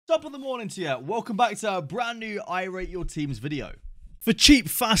Top of the morning to you. Welcome back to a brand new I Rate Your Teams video. For cheap,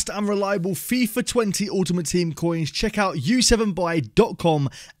 fast and reliable FIFA 20 Ultimate Team coins, check out u7buy.com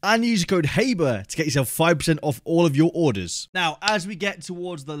and use code HABER to get yourself 5% off all of your orders. Now, as we get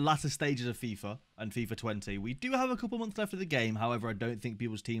towards the latter stages of FIFA and FIFA 20, we do have a couple months left of the game. However, I don't think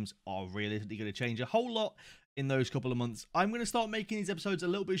people's teams are realistically going to change a whole lot in those couple of months. I'm going to start making these episodes a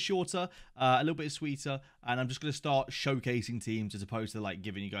little bit shorter, a little bit sweeter, and I'm just going to start showcasing teams as opposed to like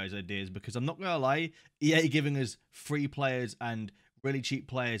giving you guys ideas, because I'm not going to lie, EA giving us free players and really cheap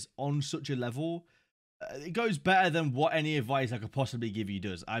players on such a level, it goes better than what any advice I could possibly give you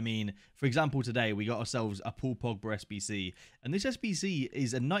does. I mean, for example, today we got ourselves a Pogba SBC, and this SBC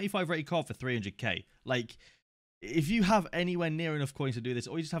is a 95 rated card for 300k. Like, if you have anywhere near enough coins to do this,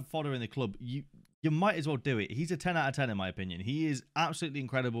 or you just have fodder in the club, you might as well do it. He's a 10 out of 10 in my opinion. He is absolutely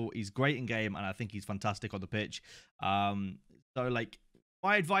incredible. He's great in game, and I think he's fantastic on the pitch. So, like,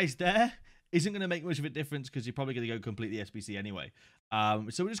 my advice there isn't going to make much of a difference because you're probably going to go completely SBC anyway.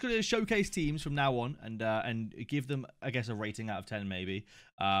 So we're just going to showcase teams from now on and give them, I guess, a rating out of 10 maybe.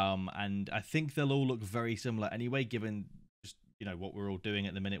 And I think they'll all look very similar anyway, given just, you know, what we're all doing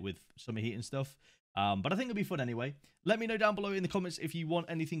at the minute with summer heat and stuff. But I think it'll be fun anyway. Let me know down below in the comments if you want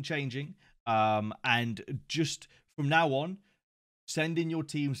anything changing. And just from now on, send in your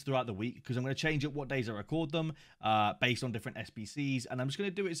teams throughout the week, because I'm going to change up what days I record them based on different SBCs. And I'm just going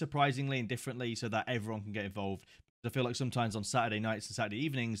to do it surprisingly and differently so that everyone can get involved. I feel like sometimes on Saturday nights and Saturday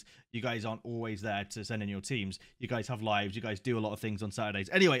evenings, you guys aren't always there to send in your teams. You guys have lives. You guys do a lot of things on Saturdays.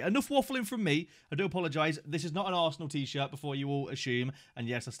 Anyway, enough waffling from me. I do apologise. This is not an Arsenal t-shirt before you all assume. And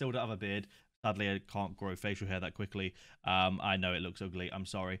yes, I still don't have a beard. Sadly, I can't grow facial hair that quickly. I know it looks ugly. I'm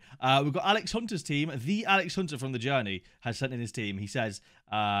sorry. We've got Alex Hunter's team. The Alex Hunter from The Journey has sent in his team. He says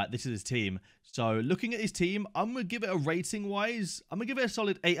this is his team. So looking at his team, I'm going to give it a rating-wise. I'm going to give it a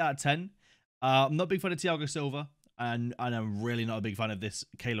solid 8 out of 10. I'm not a big fan of Thiago Silva. And I'm really not a big fan of this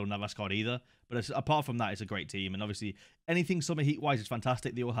Keylor Navas card either. But apart from that, it's a great team. And obviously, anything summer heat-wise is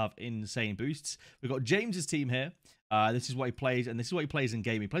fantastic. They all have insane boosts. We've got James's team here. This is what he plays, and this is what he plays in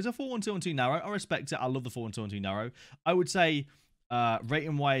game. He plays a 4-1-2-1-2 narrow. I respect it. I love the 4-1-2-1-2 narrow. I would say,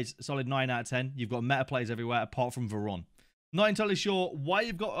 rating-wise, solid 9 out of 10. You've got meta players everywhere, apart from Veron. Not entirely sure why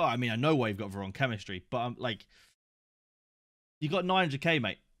you've got... Oh, I mean, I know why you've got Veron chemistry, but I'm like... You got 900k,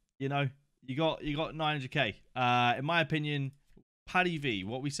 mate. You know? You got 900k. In my opinion, Paddy V,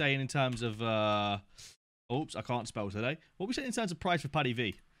 what are we saying in terms of... Oops, I can't spell today. What are we saying in terms of price for Paddy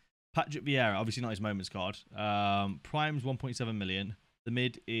V? Patrick Vieira, obviously not his moments card. Prime's 1.7 million. The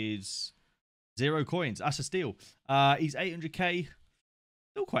mid is 0 coins. That's a steal. He's 800k.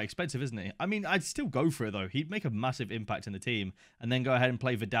 Still quite expensive, isn't he? I mean, I'd still go for it, though. He'd make a massive impact in the team. And then go ahead and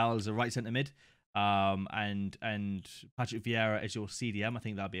play Vidal as a right centre mid. And Patrick Vieira as your CDM. I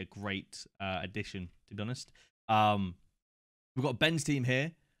think that'd be a great addition, to be honest. We've got Ben's team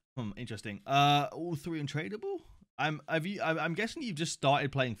here. Interesting. All three untradeable? I'm guessing you've just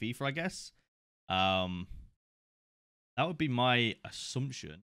started playing FIFA, I guess. That would be my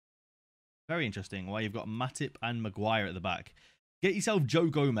assumption. Very interesting. Why you've got Matip and Maguire at the back. Get yourself Joe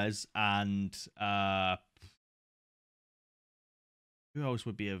Gomez and who else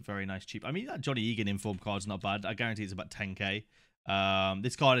would be a very nice cheap? I mean, that Johnny Egan inform card's not bad. I guarantee it's about 10k.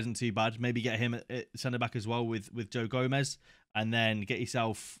 This card isn't too bad. Maybe get him at centre back as well with Joe Gomez, and then get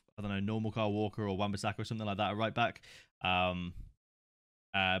yourself, I don't know, normal Kyle Walker or Wan-Bissaka or something like that, right back.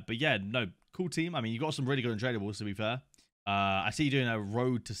 But yeah, no, cool team. I mean, you got some really good untradables, to be fair. I see you doing a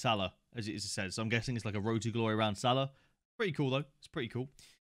road to Salah, as it says. So I'm guessing it's like a road to glory around Salah. Pretty cool, though. It's pretty cool.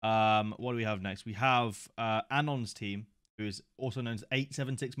 What do we have next? We have Anon's team, who is also known as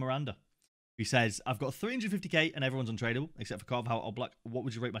 876 Miranda. He says, I've got 350k and everyone's untradeable, except for Carvajal or Black. What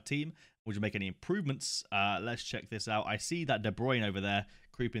would you rate my team? Would you make any improvements? Let's check this out. I see that De Bruyne over there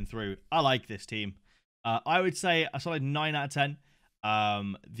creeping through. I like this team. I would say a solid 9 out of 10.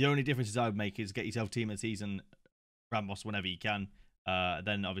 The only differences I would make is get yourself team of the season, Ramos whenever you can.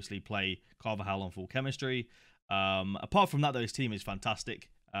 Then obviously play Carvajal on full chemistry. Apart from that, though, his team is fantastic.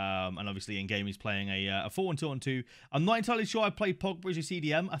 And obviously in game he's playing a 4-1-2-1-2. I'm not entirely sure I'd play Pogba as your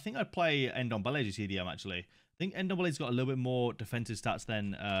CDM. I think I'd play Ndombele as your CDM, actually. I think Ndombele's got a little bit more defensive stats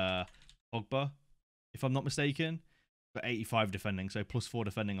than Pogba, if I'm not mistaken. Got 85 defending, so +4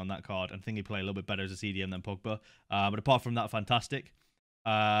 defending on that card. I think he'd play a little bit better as a CDM than Pogba. But apart from that, fantastic.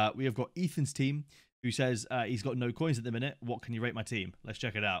 We have got Ethan's team, who says he's got no coins at the minute. What can you rate my team? Let's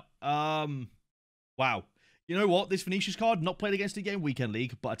check it out. Wow. You know what? This Vinicius card, not played against a game weekend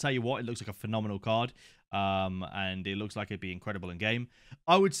league, but I tell you what, it looks like a phenomenal card. And it looks like it'd be incredible in game.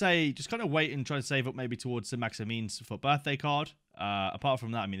 I would say just kind of wait and try to save up maybe towards St. Maximine's for birthday card. Apart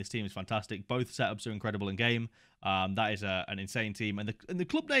from that, I mean, this team is fantastic. Both setups are incredible in game. That is an insane team. And the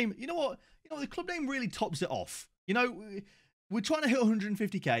club name, you know what? The club name really tops it off. You know, we're trying to hit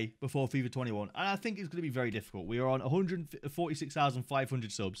 150k before FIFA 21, and I think it's going to be very difficult. We are on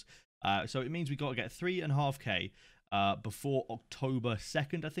 146,500 subs, so it means we've got to get 3.5k before October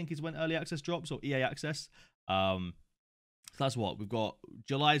 2nd, I think is when early access drops, or EA access. So that's what we've got.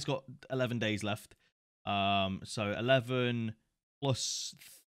 July's got 11 days left. So 11 plus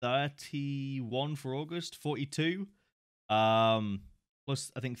 31 for August, 42.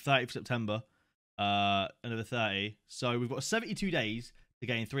 Plus I think 30 for September. Another 30. So we've got 72 days to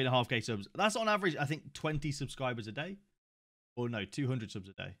gain 3.5k subs. That's on average, I think, 20 subscribers a day. Or no, 200 subs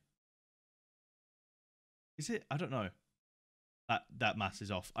a day. Is it? I don't know. That maths is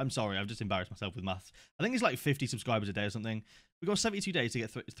off. I'm sorry, I've just embarrassed myself with maths. I think it's like 50 subscribers a day or something. We've got 72 days to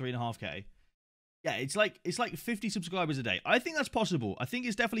get 3.5k. Yeah, it's like 50 subscribers a day. I think that's possible. I think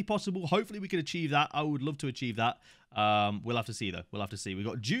it's definitely possible. Hopefully we can achieve that. I would love to achieve that. We'll have to see though. We'll have to see. We've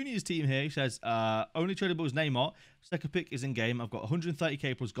got Junior's team here. He says, only tradable is Neymar. Second pick is in game. I've got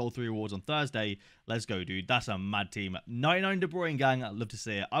 130k plus gold 3 rewards on Thursday. Let's go, dude. That's a mad team. 99 De Bruyne gang. I'd love to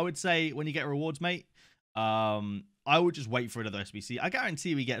see it. I would say when you get rewards, mate, I would just wait for another SBC. I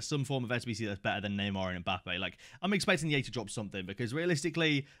guarantee we get some form of SBC that's better than Neymar and Mbappe. Like, I'm expecting the A to drop something because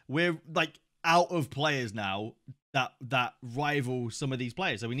realistically, we're like out of players now that rival some of these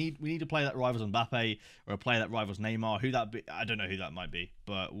players. So we need a player that rivals Mbappe or a player that rivals Neymar. Who that be? I don't know who that might be,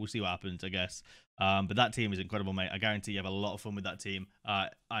 but we'll see what happens, I guess. But that team is incredible, mate. I guarantee you have a lot of fun with that team. I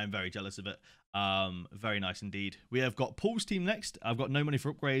am very jealous of it. Very nice indeed. We have got Paul's team next. I've got no money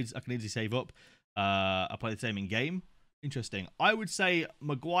for upgrades. I can easily save up. I play the same in game. Interesting. I would say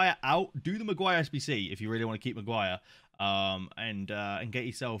Maguire out. Do the Maguire SBC if you really want to keep Maguire. And get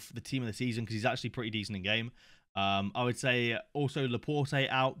yourself the team of the season because he's actually pretty decent in game. I would say also Laporte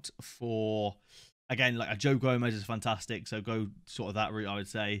out for, again, like a Joe Gomez is fantastic. So go sort of that route, I would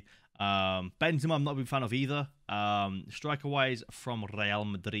say. Benzema, I'm not a big fan of either. Striker-wise, from Real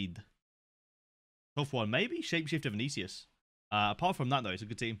Madrid. Tough one, maybe Shapeshifter Vinicius. Apart from that, though, it's a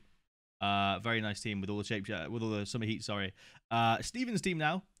good team. Very nice team with all the summer heat. Sorry. Steven's team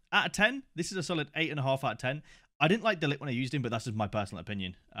now. Out of 10, this is a solid 8.5 out of 10. I didn't like Delict when I used him, but that's just my personal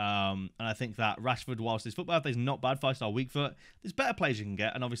opinion. And I think that Rashford, whilst his football is not bad, 5-star weak foot, there's better players you can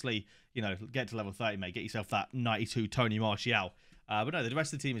get. And obviously, you know, get to level 30, mate. Get yourself that 92 Tony Martial. But no, the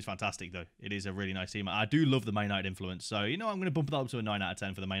rest of the team is fantastic, though. It is a really nice team. I do love the Man United influence. So, you know, I'm going to bump that up to a 9 out of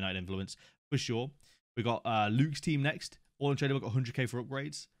 10 for the Man United influence, for sure. We got Luke's team next. All in trade, we've got 100k for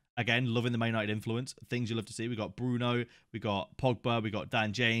upgrades. Again, loving the Man United influence. Things you love to see. We got Bruno, we got Pogba, we got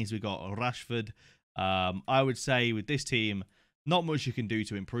Dan James, we got Rashford. I would say with this team, not much you can do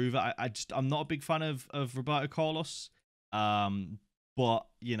to improve it. I'm not a big fan of Roberto Carlos. But,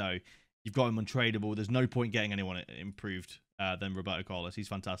 you know, you've got him untradeable. There's no point getting anyone improved than Roberto Carlos. He's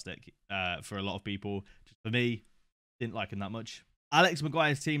fantastic for a lot of people. Just for me, didn't like him that much. Alex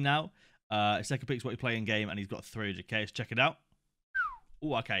Maguire's team now. Second pick's what you play in game, and he's got 300k. Let's check it out.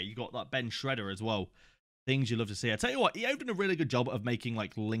 Oh, okay. You got that Ben Shredder as well. Things you love to see. I tell you what, EA have done a really good job of making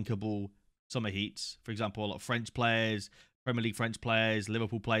like linkable summer heats. For example, a lot of French players, Premier League French players,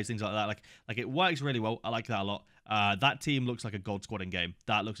 Liverpool players, things like that. Like it works really well. I like that a lot. That team looks like a gold squad in game.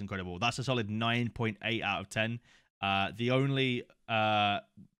 That looks incredible. That's a solid 9.8 out of 10. The only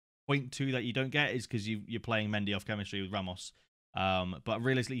 0.2 that you don't get is because you're playing Mendy off chemistry with Ramos. But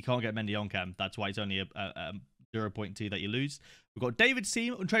realistically, you can't get Mendy on chem. That's why it's only a 0.2 that you lose. We've got David's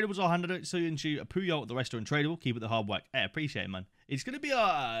team. Untradables are handed out. So you can shoot a Puyol. The rest are untradeable. Keep it the hard work. Hey, appreciate it, man. It's going to be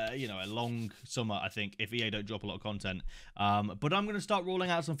a long summer, I think, if EA don't drop a lot of content. But I'm going to start rolling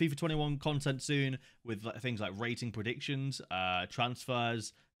out some FIFA 21 content soon with things like rating predictions,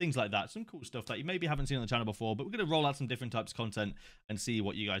 transfers, things like that. Some cool stuff that you maybe haven't seen on the channel before. But we're going to roll out some different types of content and see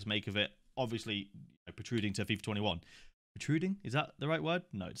what you guys make of it. Obviously, protruding to FIFA 21. Protruding? Is that the right word?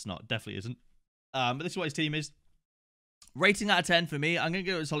 No, it's not. Definitely isn't. But this is what his team is. Rating out of 10 for me. I'm going to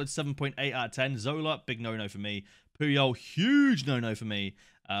give it a solid 7.8 out of 10. Zola, big no-no for me. Puyol, huge no-no for me.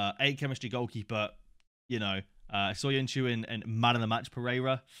 8 chemistry goalkeeper. You know, Soyuncu and man of the match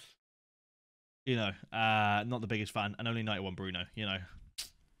Pereira. You know, not the biggest fan. And only 91 Bruno, you know.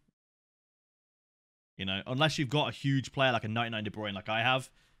 You know, unless you've got a huge player like a 99 De Bruyne like I have.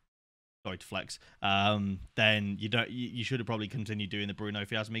 Sorry to flex. Then you should have probably continued doing the Bruno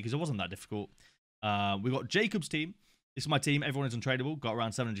if you ask me, because it wasn't that difficult. We got Jacob's team. This is my team. Everyone is untradeable. Got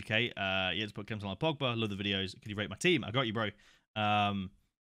around 700k. Yeah, just put Coman on Pogba. Love the videos. Could you rate my team? I got you, bro.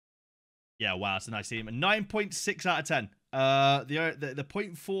 Yeah, wow, it's a nice team. 9.6 out of 10. The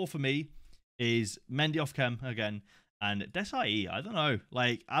 0.4 for me is Mendy off Chem again. And Desai, I don't know.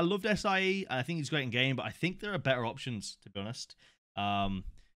 Like, I love Desai, and I think he's great in game, but I think there are better options, to be honest.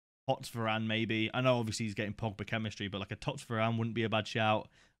 TOTS Varane, maybe. I know, obviously, he's getting Pogba chemistry, but like a TOTS Varane wouldn't be a bad shout.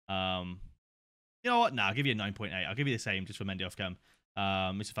 You know what? Nah, I'll give you a 9.8. I'll give you the same just for Mendy off Chem.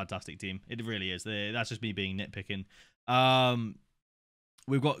 It's a fantastic team. It really is. That's just me being nitpicking.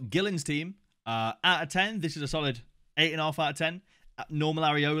 We've got Gillen's team. Out of 10, this is a solid 8.5 out of 10. Normal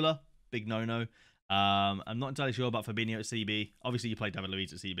Areola, big no-no. I'm not entirely sure about Fabinho at CB. Obviously, you play David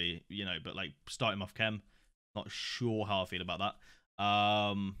Luiz at CB, you know, but like start him off Chem. Not sure how I feel about that.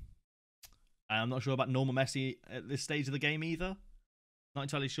 I'm not sure about normal Messi at this stage of the game either. Not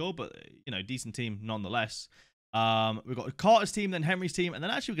entirely sure, but you know, decent team nonetheless. We've got Carter's team, then Henry's team, and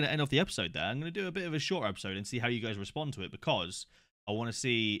then actually we're going to end off the episode there. I'm going to do a bit of a shorter episode and see how you guys respond to it, because I want to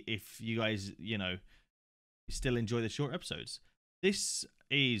see if you guys, you know, still enjoy the short episodes. This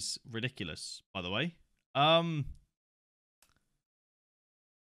is ridiculous, by the way. How,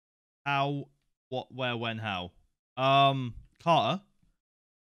 what, where, when, how? Carter.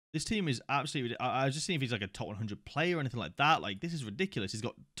 This team is absolutely... I was just seeing if he's like a top 100 player or anything like that. Like, this is ridiculous. He's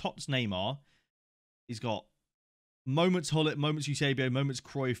got TOTS Neymar. He's got moments Hullet, moments Itshaber, moments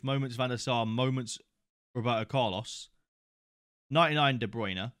Cruyff, moments Van der Sar, moments Roberto Carlos. 99 De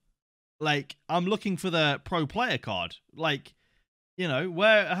Bruyne. Like, I'm looking for the pro player card. Like, you know,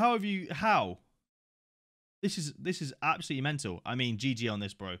 how? This is absolutely mental. I mean, GG on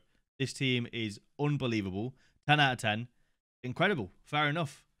this, bro. This team is unbelievable. 10 out of 10. Incredible. Fair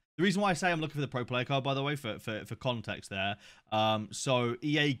enough. The reason why I say I'm looking for the pro player card, by the way, for context there. So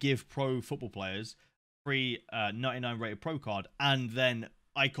EA give pro football players free 99 rated pro card, and then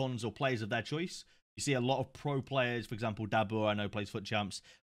icons or players of their choice. You see a lot of pro players, for example, Dabur, I know plays Foot Champs.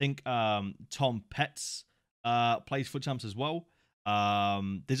 I think Tom Petts plays Foot Champs as well.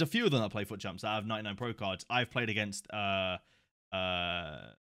 There's a few of them that play Foot Champs that have 99 pro cards. I've played against I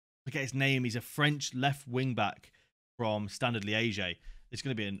forget his name. He's a French left wing back from Standard Liège. This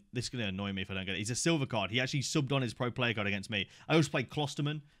is gonna annoy me if I don't get it. He's a silver card. He actually subbed on his pro player card against me. I also played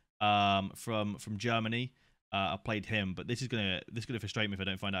Klosterman from Germany. I played him, but this is gonna frustrate me if I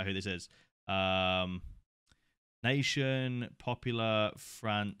don't find out who this is. Nation, popular,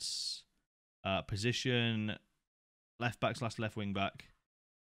 France, position, left back / left wing back.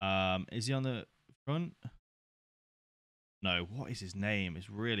 Is he on the front? No, what is his name? It's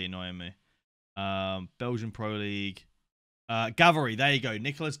really annoying me. Belgian Pro League. Gavary, there you go.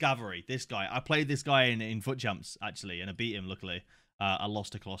 Nicolas Gavary, this guy. I played this guy in Foot Champs, actually, and I beat him, luckily. I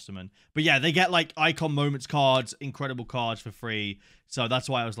lost to Klosterman. But yeah, they get like icon moments cards, incredible cards for free. So that's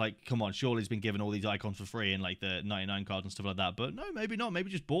why I was like, come on, surely he's been given all these icons for free and like the 99 cards and stuff like that. But no, maybe not. Maybe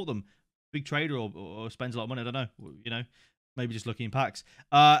just bought them. Big trader or spends a lot of money. I don't know. You know, maybe just looking in packs.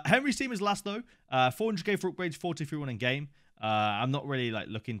 Henry's team is last though. 400k for upgrades, 43-1 in game. I'm not really like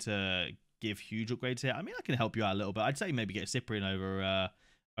looking to give huge upgrades here. I mean, I can help you out a little bit. I'd say maybe get Cyprian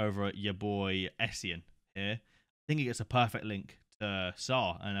over at your boy Essien here. I think he gets a perfect link to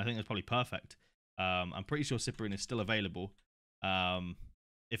Sar, and I think that's probably perfect. I'm pretty sure Cyprian is still available,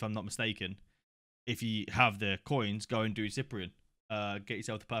 if I'm not mistaken. If you have the coins, go and do Cyprian. Get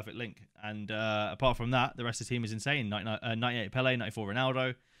yourself the perfect link. And apart from that, the rest of the team is insane. 98 Pele, 94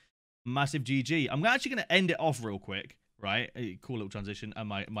 Ronaldo. Massive GG. I'm actually going to end it off real quick. Right, a cool little transition, and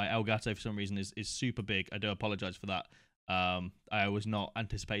my Elgato for some reason is super big. I do apologize for that. I was not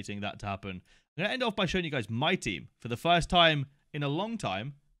anticipating that to happen. I'm gonna end off by showing you guys my team for the first time in a long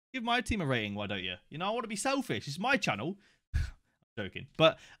time. Give my team a rating, why don't you? You know, I want to be selfish. It's my channel. I'm joking,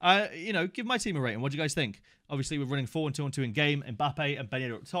 but you know, give my team a rating. What do you guys think? Obviously, we're running 4-2-2 in game. Mbappe and Ben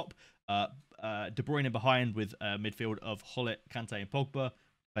Yedder up top. De Bruyne in behind with a midfield of Hullet, Kante, and Pogba.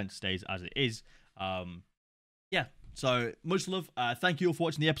 Bench stays as it is. Yeah. So much love. Thank you all for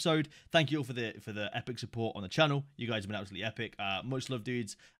watching the episode. Thank you all for the epic support on the channel. You guys have been absolutely epic. Much love,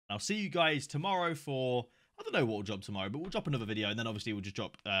 dudes. And I'll see you guys tomorrow for, I don't know what we'll drop tomorrow, but we'll drop another video, and then obviously we'll just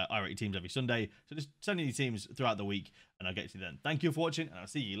drop I rate teams every Sunday. So just send me teams throughout the week, and I'll get to you then. Thank you for watching, and I'll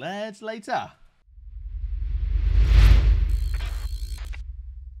see you lads later.